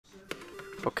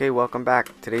Okay, welcome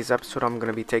back. Today's episode I'm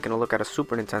going to be taking a look at a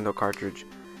Super Nintendo cartridge.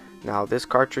 Now this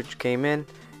cartridge came in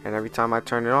and every time I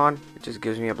turn it on it just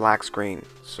gives me a black screen.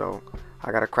 So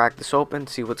I gotta crack this open,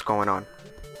 see what's going on.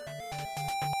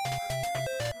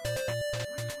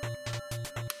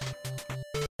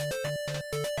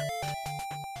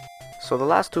 So the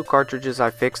last two cartridges I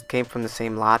fixed came from the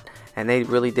same lot and they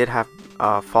really did have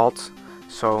faults.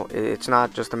 So it's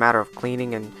not just a matter of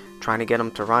cleaning and trying to get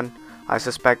them to run. I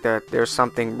suspect that there's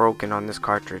something broken on this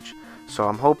cartridge. So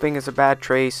I'm hoping it's a bad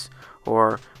trace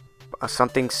or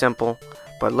something simple.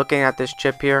 But looking at this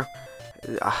chip here,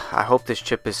 I hope this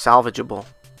chip is salvageable.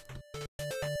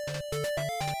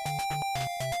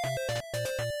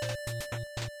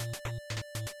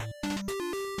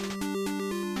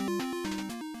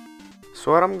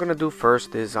 So what I'm going to do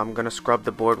first is I'm going to scrub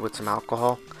the board with some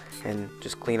alcohol and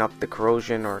just clean up the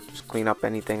corrosion or just clean up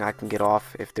anything I can get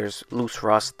off if there's loose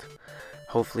rust.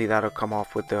 Hopefully that'll come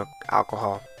off with the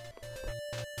alcohol.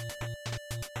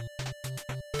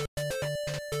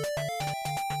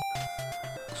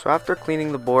 So after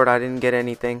cleaning the board I didn't get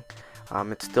anything.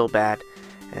 It's still bad.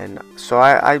 And so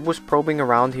I was probing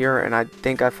around here and I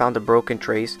think I found a broken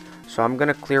trace. So I'm going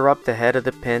to clear up the head of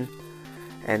the pin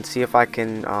and see if I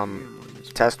can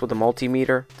test with a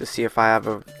multimeter to see if I have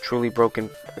a truly broken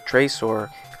trace or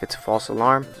if it's a false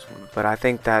alarm. But I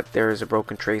think that there is a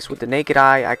broken trace. With the naked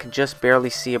eye I can just barely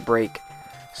see a break.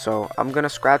 So I'm going to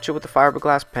scratch it with the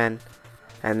fiberglass pen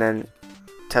and then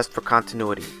test for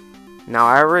continuity. Now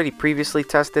I already previously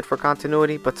tested for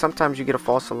continuity, but sometimes you get a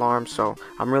false alarm, so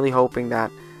I'm really hoping that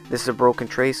this is a broken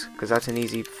trace because that's an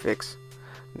easy fix.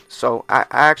 So I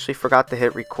actually forgot to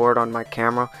hit record on my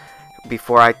camera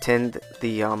before I tinned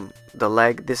the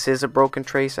leg. This is a broken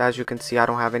trace. As you can see, I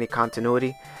don't have any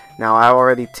continuity. Now I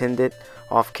already tinned it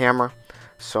off camera,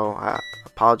 so I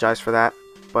apologize for that,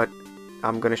 but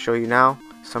I'm going to show you now.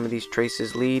 Some of these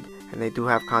traces lead and they do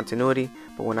have continuity,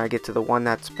 but when I get to the one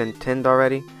that's been tinned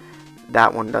already,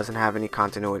 that one doesn't have any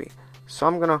continuity. So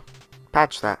I'm gonna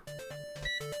patch that.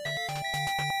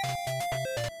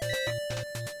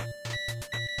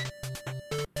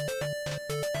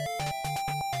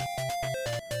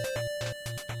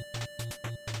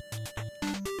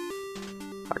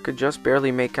 I could just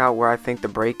barely make out where I think the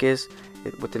break is.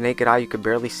 With the naked eye you could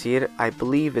barely see it. I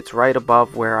believe it's right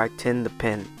above where I tinned the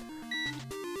pin.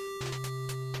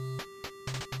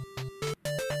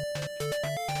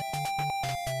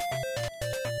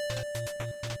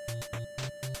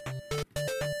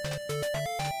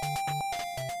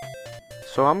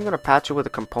 So I'm going to patch it with a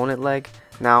component leg.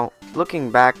 Now looking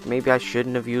back, maybe I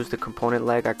shouldn't have used the component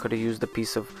leg. I could have used a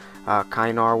piece of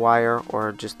Kynar wire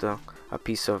or just a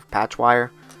piece of patch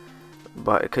wire.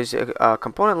 But because a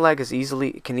component leg is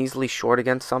can easily short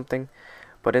against something.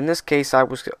 But in this case I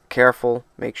was careful,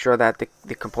 make sure that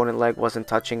the component leg wasn't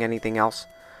touching anything else.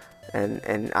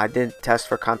 And I did test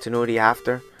for continuity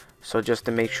after. So just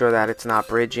to make sure that it's not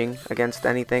bridging against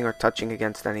anything or touching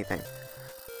against anything.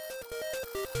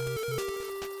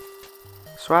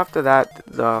 So after that,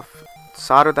 the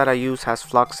solder that I use has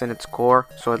flux in its core,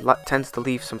 so it tends to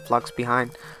leave some flux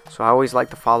behind. So I always like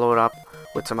to follow it up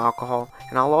with some alcohol,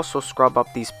 and I'll also scrub up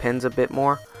these pins a bit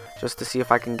more just to see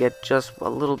if I can get just a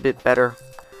little bit better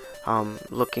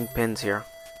looking pins here.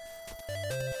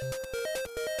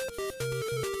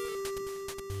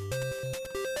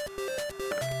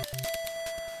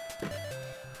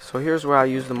 So here's where I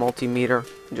use the multimeter,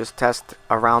 just test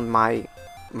around my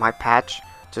patch,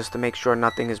 just to make sure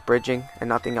nothing is bridging and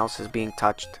nothing else is being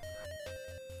touched.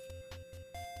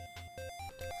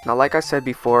 Now like I said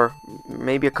before,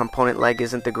 maybe a component leg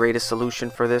isn't the greatest solution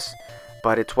for this,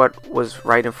 but it's what was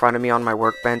right in front of me on my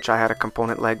workbench. I had a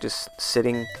component leg just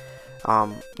sitting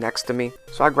next to me,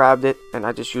 so I grabbed it and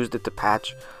I just used it to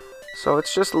patch. So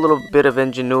it's just a little bit of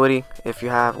ingenuity. If you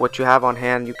have what you have on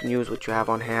hand, you can use what you have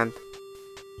on hand.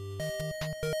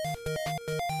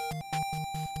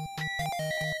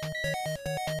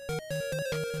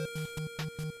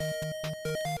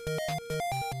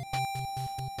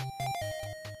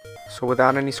 So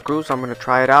without any screws, I'm going to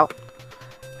try it out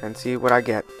and see what I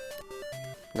get.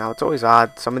 Now it's always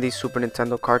odd, some of these Super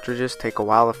Nintendo cartridges take a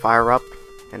while to fire up,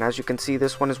 and as you can see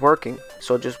this one is working.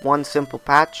 So just one simple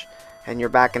patch and you're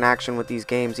back in action with these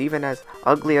games. Even as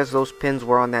ugly as those pins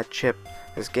were on that chip,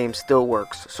 this game still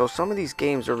works. So some of these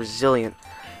games are resilient.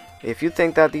 If you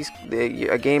think that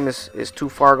a game is too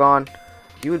far gone,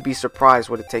 you would be surprised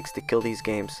what it takes to kill these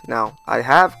games. Now, I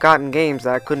have gotten games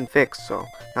that I couldn't fix, so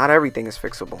not everything is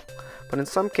fixable. But in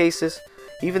some cases,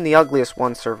 even the ugliest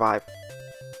ones survive.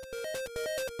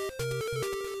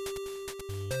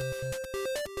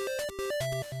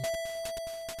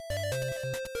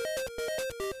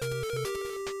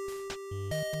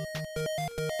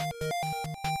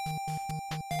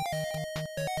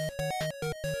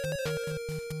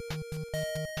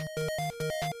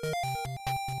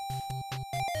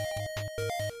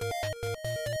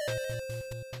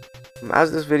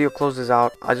 As this video closes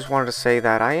out, I just wanted to say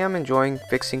that I am enjoying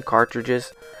fixing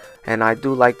cartridges, and I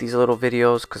do like these little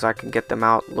videos because I can get them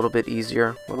out a little bit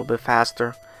easier, a little bit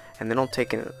faster, and they don't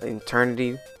take an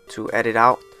eternity to edit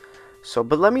out. So,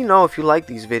 but let me know if you like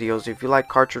these videos, if you like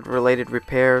cartridge related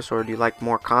repairs, or do you like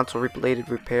more console related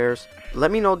repairs.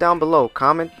 Let me know down below.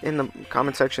 Comment in the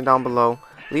comment section down below.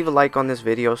 Leave a like on this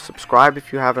video, subscribe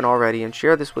if you haven't already, and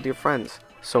share this with your friends.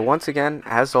 So once again,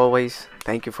 as always,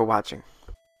 thank you for watching.